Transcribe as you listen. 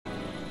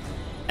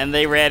And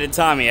they ratted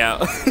Tommy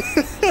out.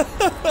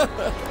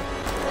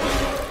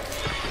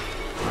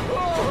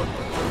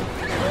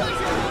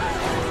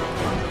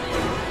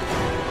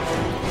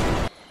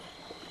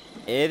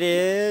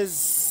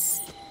 It's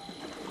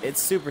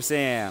Super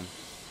Sam.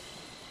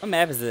 What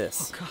map is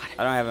this? Oh God.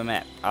 I don't have a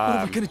map. What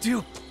am I gonna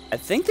do? I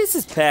think this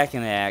is Pack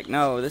and Act.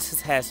 No,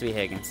 has to be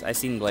Higgins. I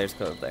seen Blair's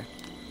Cove there.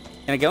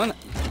 Can I go in the...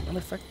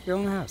 Motherfucker, go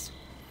in the house.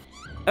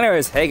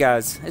 Anyways, hey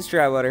guys, it's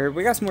Drywater here.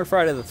 We got some more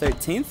Friday the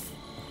 13th.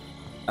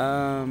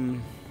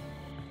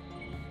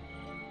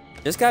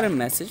 Just got a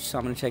message, so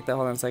I'm gonna check that.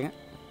 Hold on a second.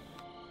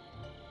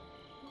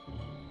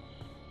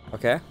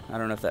 Okay, I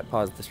don't know if that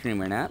paused the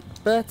stream or not,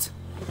 but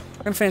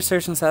we're gonna finish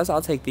searching this house.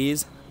 I'll take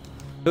these.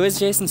 Who is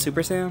Jason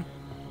Super Sam?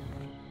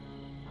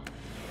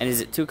 And is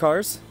it 2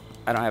 cars?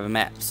 I don't have a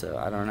map, so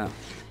I don't know.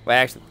 Well,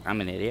 actually, I'm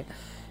an idiot.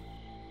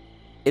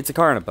 It's a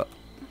car and a boat.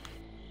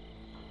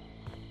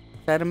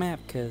 I had a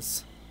map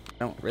because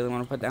I don't really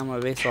want to put down my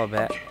baseball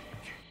bat.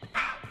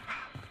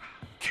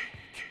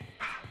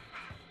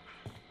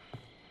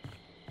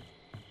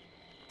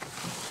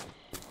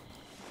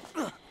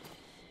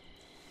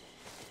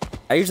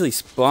 I usually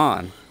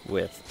spawn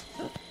with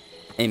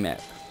a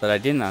map, but I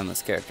didn't on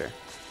this character.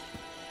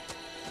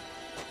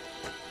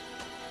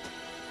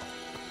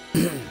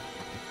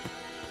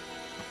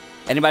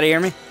 Anybody hear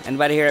me?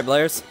 Anybody here at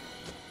Blair's?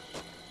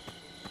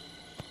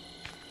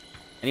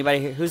 Anybody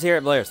here? Who's here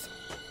at Blair's?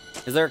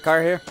 Is there a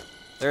car here?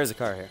 There is a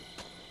car here.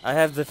 I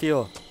have the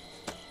fuel.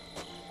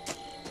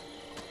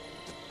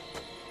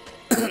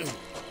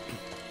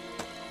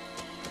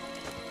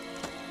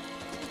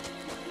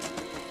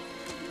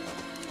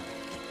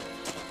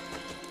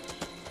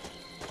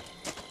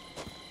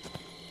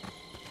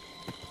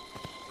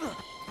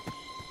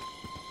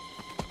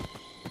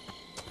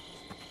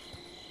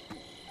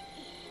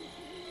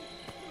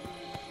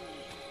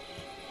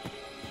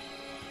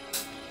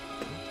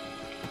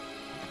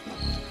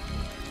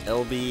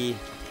 LB.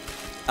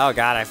 Oh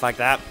god, I fucked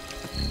up.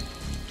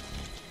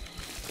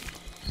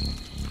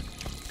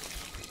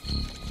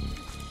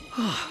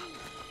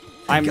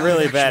 I'm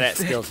really bad at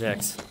skill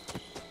checks.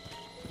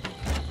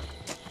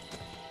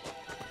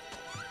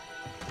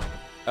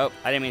 Oh,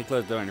 I didn't mean to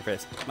close the door in your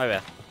face. My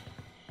bad.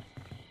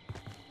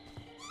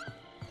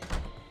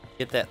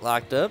 Get that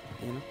locked up.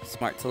 You know,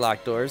 smart to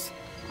lock doors.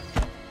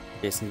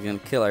 Jason's gonna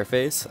kill our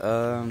face. We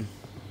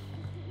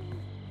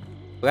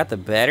got the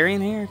battery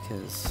in here,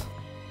 cause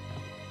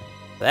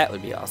that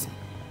would be awesome.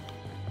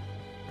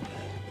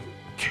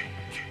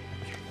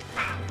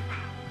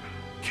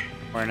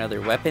 Or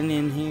another weapon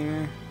in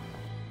here.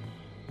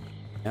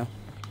 No.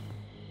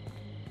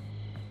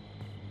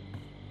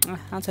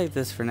 I'll take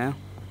this for now.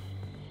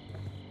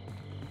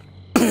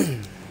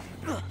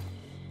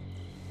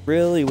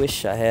 Really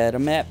wish I had a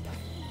map.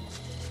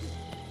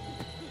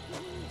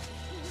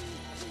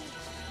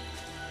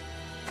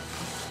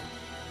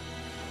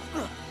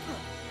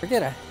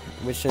 Forget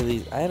which of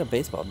these. I had a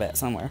baseball bat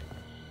somewhere.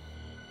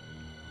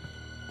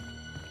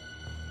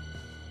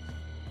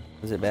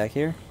 Is it back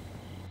here?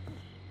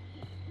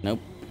 Nope.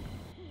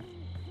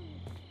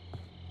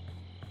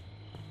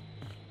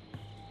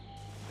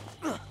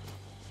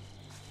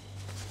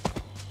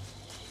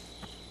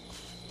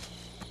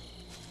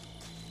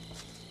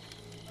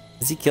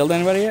 Has he killed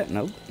anybody yet?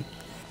 Nope.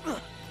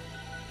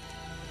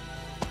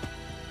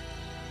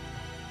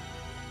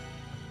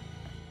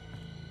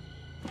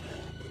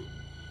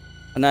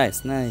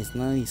 Nice, nice,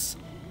 nice.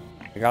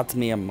 I got to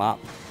me a mop.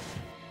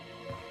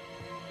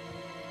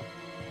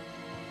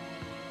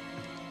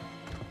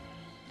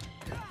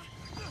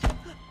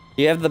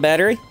 Do you have the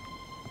battery?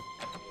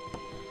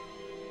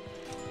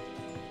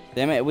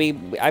 Damn it,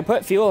 I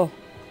put fuel.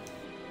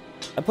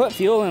 I put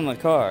fuel in the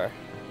car.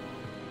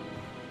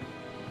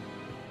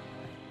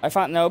 I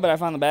found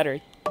the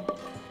battery.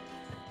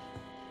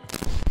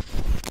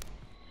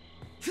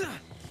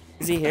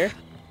 Is he here?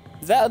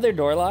 Is that other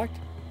door locked?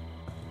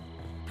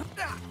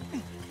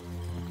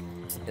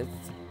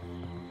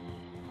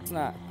 It's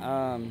not.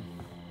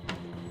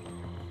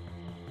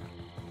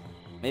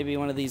 Maybe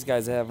one of these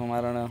guys have them. I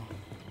don't know.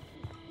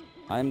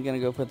 I'm gonna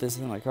go put this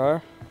in my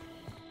car.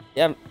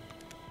 Yeah.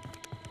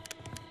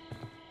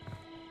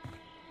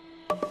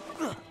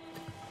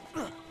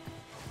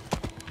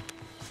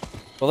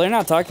 Well, they're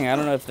not talking. I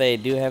don't know if they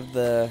do have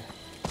the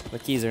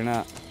keys or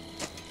not.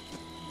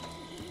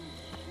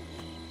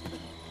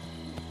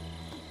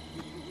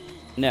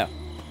 No. I'm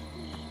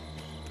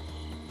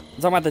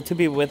talking about the 2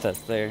 people with us.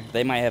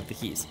 They might have the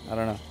keys. I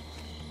don't know.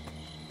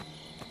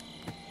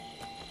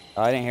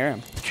 Oh, I didn't hear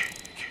him.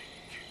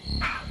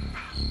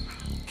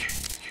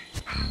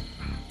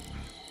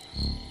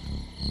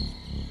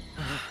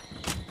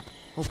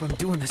 Hope I'm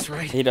doing this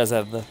right. He does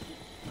have the...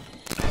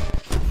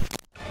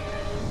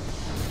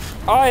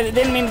 Oh, I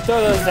didn't mean to throw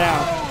those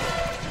down.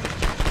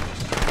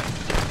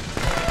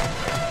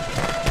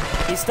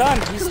 He's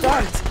stunned. He's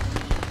stunned.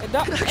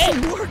 Hey,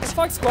 what the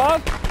fuck,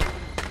 squad?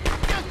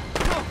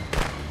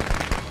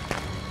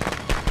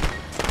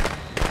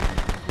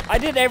 I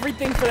did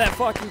everything for that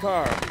fucking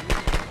car.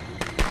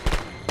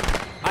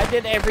 I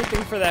did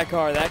everything for that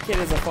car. That kid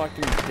is a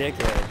fucking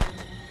dickhead.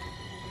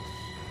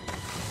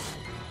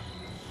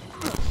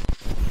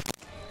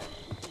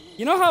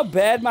 You know how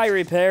bad my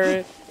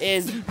repair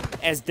is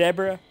as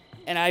Deborah,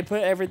 and I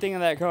put everything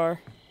in that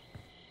car?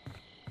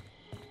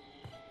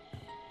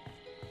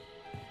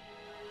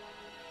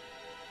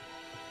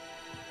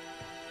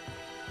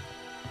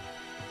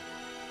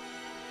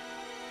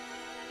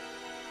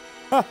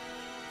 Huh.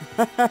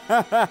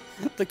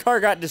 The car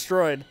got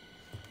destroyed.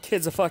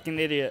 Kid's a fucking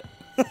idiot.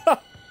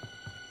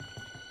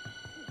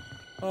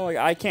 Oh my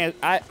God, I can't.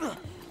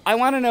 I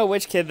want to know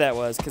which kid that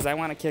was, because I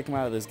want to kick him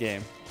out of this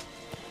game.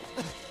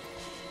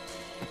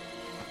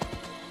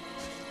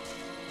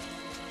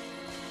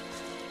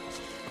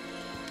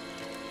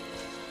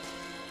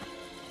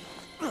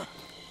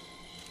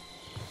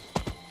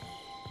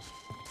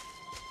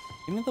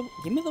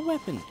 Give me the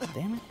weapon,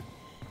 damn it.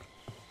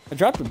 I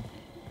dropped a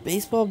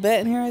baseball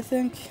bat in here, I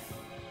think.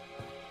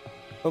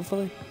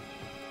 Hopefully.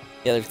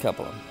 Yeah, there's a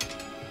couple of them.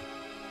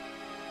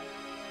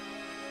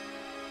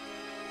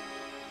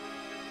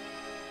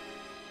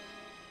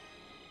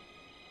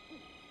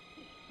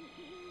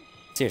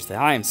 Seriously,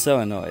 I am so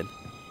annoyed.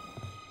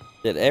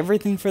 Did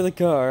everything for the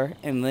car,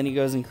 and then he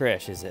goes and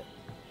crashes it.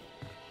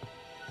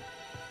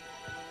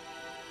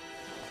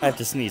 I have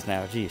to sneeze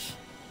now, jeez.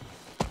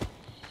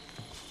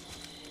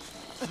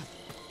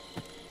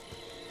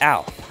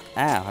 Ow.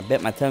 Ow, I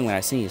bit my tongue when I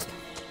sneezed.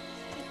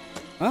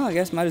 Well, I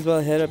guess might as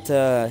well head up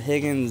to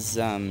Higgins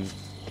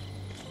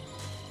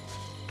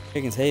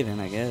Haven,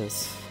 I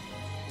guess.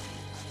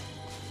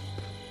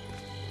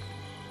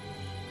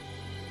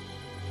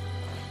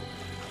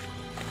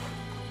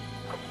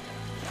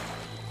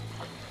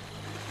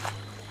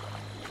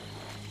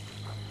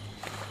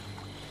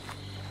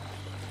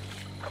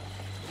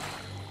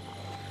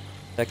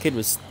 That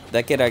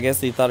kid, I guess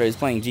he thought he was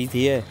playing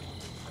GTA.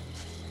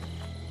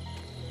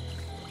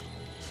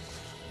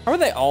 How are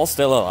they all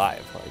still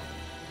alive? Like,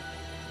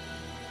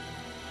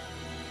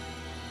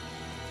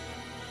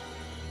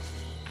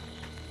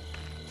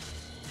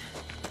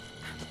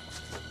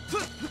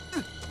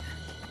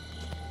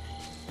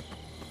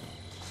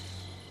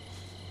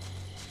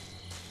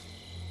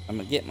 I'm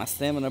gonna get my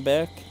stamina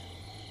back.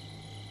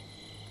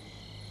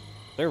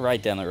 They're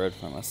right down the road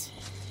from us.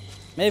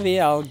 Maybe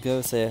I'll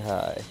go say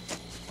hi.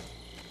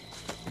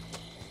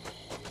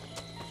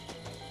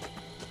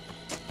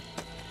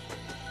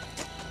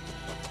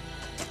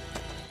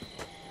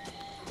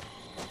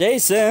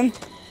 Jason,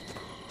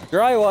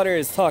 Drywater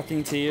is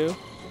talking to you.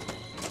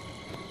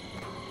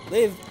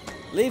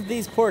 Leave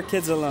these poor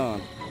kids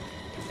alone.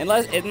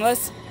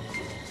 Unless.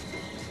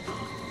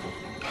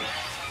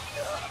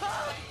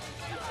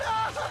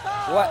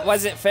 What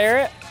was it,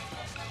 Ferret?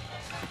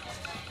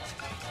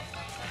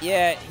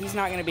 Yeah, he's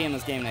not gonna be in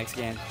this game next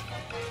game.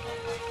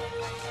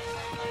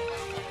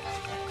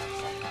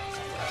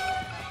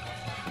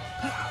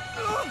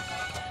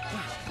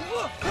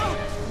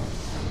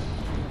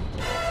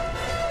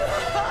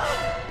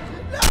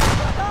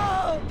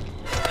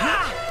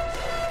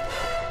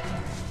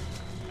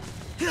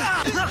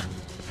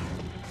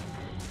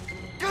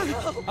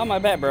 Oh, my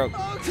bat broke.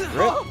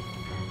 Rip.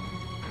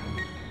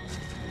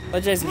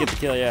 Let Jason get the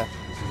kill, yeah.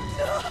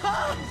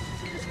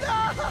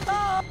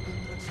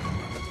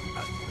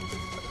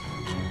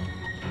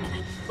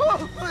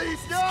 Oh,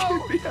 please, no!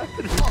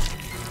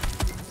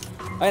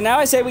 Alright, now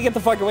I say we get the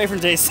fuck away from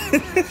Jason.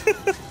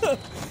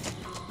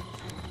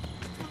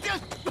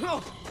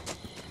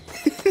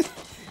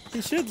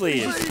 He should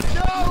leave. Please,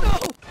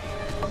 no!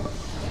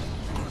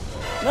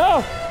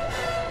 No!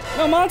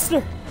 No,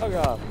 monster! Oh,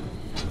 God.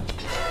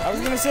 I was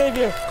gonna save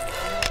you.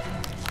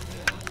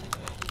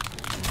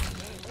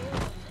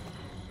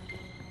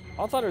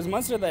 I thought it was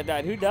Munster that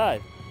died. Who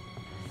died?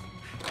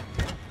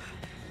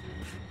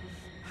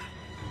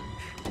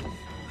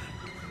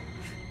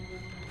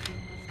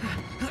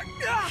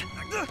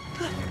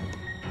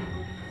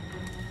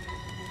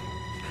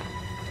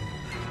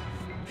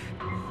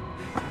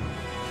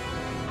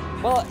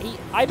 Well,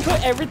 I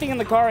put everything in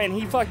the car and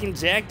he fucking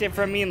jacked it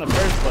from me in the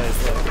first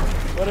place. Like,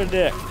 what a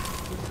dick.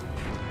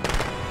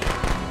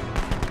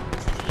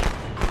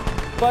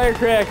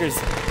 Firecrackers.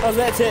 How's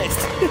that taste?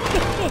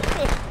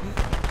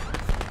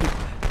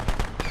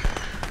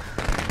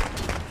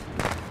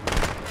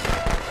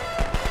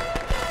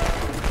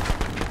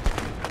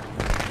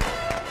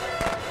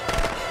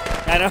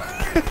 I know.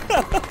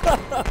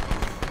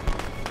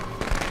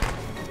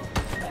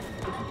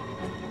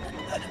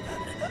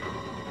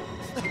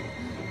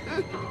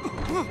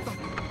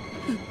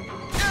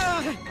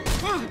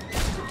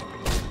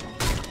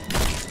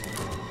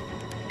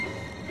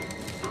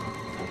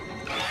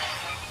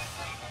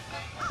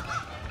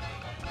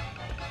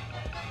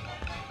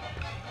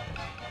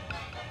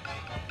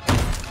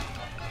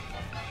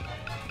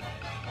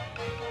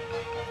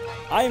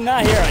 I am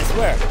not here, I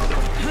swear.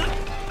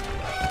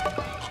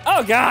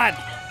 Oh, God!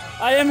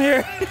 I am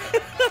here.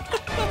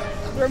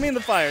 Throw me in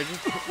the fire.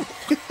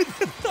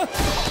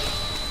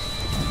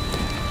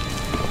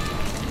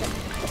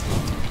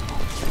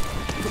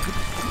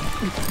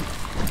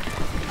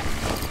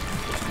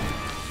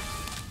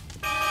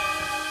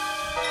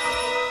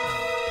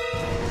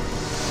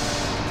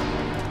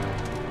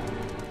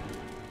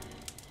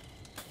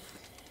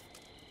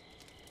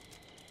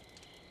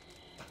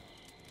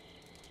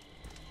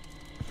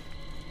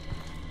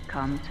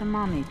 Come to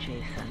mommy,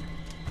 Jason.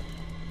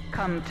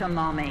 Come to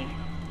mommy.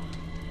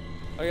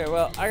 Okay,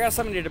 well, I got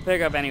somebody to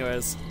pick up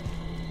anyways.